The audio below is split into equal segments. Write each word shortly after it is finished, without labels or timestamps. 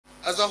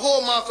As a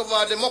hallmark of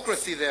our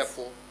democracy,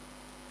 therefore,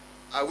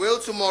 I will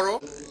tomorrow.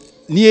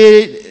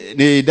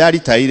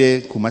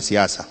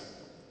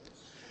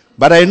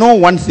 But I know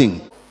one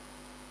thing.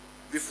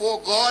 Before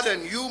God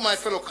and you, my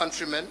fellow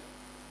countrymen,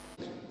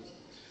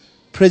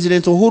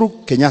 President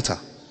Uhuru Kenyatta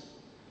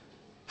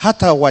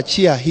hata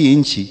wachia hii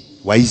nchi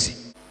waizi.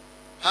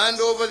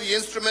 Hand over the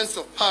instruments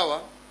of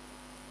power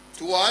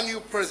to our new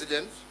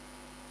president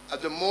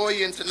at the Moi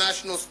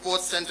International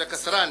Sports Center,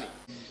 Kasarani.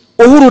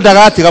 Uhuru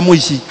dagati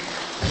gamuishi.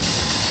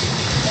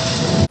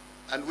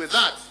 And with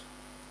that,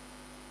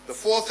 the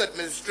fourth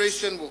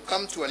administration will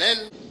come to an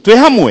end.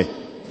 Twehamwe.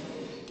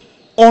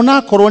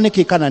 Ona korone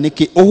kikana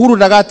niki Uhuru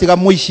dagati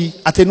gamuishi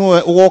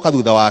atenue ugoka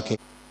thutha wake.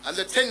 And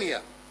the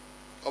tenure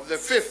of the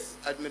fifth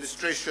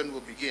administration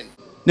will begin.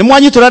 Ni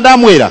mwanyi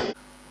turadamwira.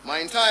 My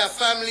entire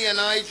family and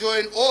I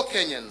join all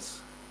Kenyans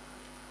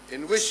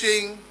in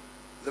wishing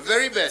the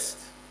very best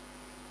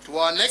to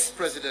our next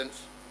president,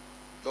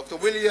 Dr.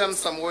 William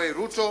Samoei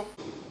Ruto.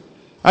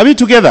 Are we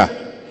together?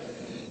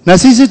 Na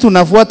sisi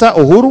tunafuata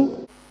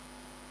Uhuru.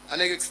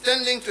 And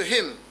extending to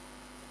him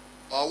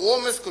our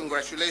warmest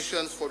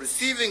congratulations for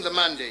receiving the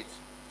mandate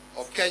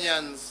of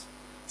Kenyans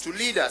to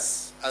lead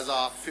us as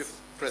our fifth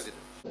president.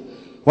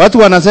 Watu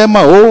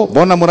wanasema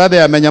bona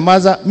Murathe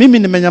amenyamaza. Mimi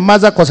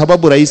nimenyamaza kwa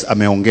sababu rais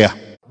ameongea.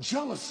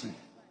 Jealousy.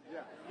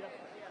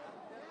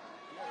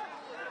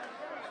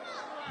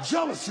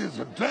 Jealousy is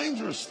a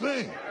dangerous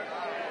thing.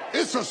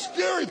 It's a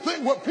scary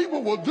thing what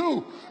people will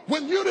do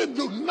when you didn't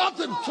do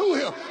nothing to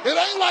him. It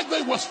ain't like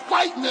they was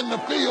fighting in the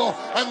field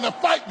and the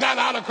fight got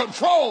out of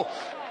control.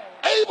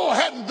 Abel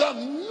hadn't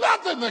done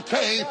nothing to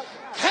Cain.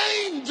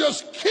 Cain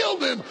just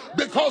killed him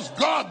because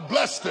God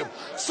blessed him.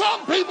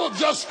 Some people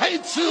just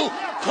hate you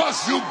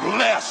because you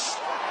blessed.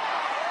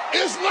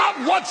 It's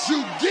not what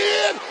you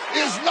did.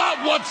 It's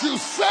not what you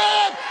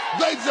said.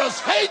 They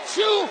just hate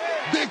you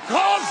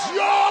because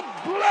you're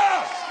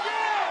blessed.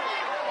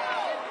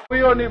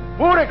 Huyo ni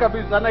bure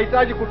kabisa,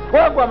 anahitaji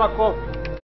kutwagwa makofi.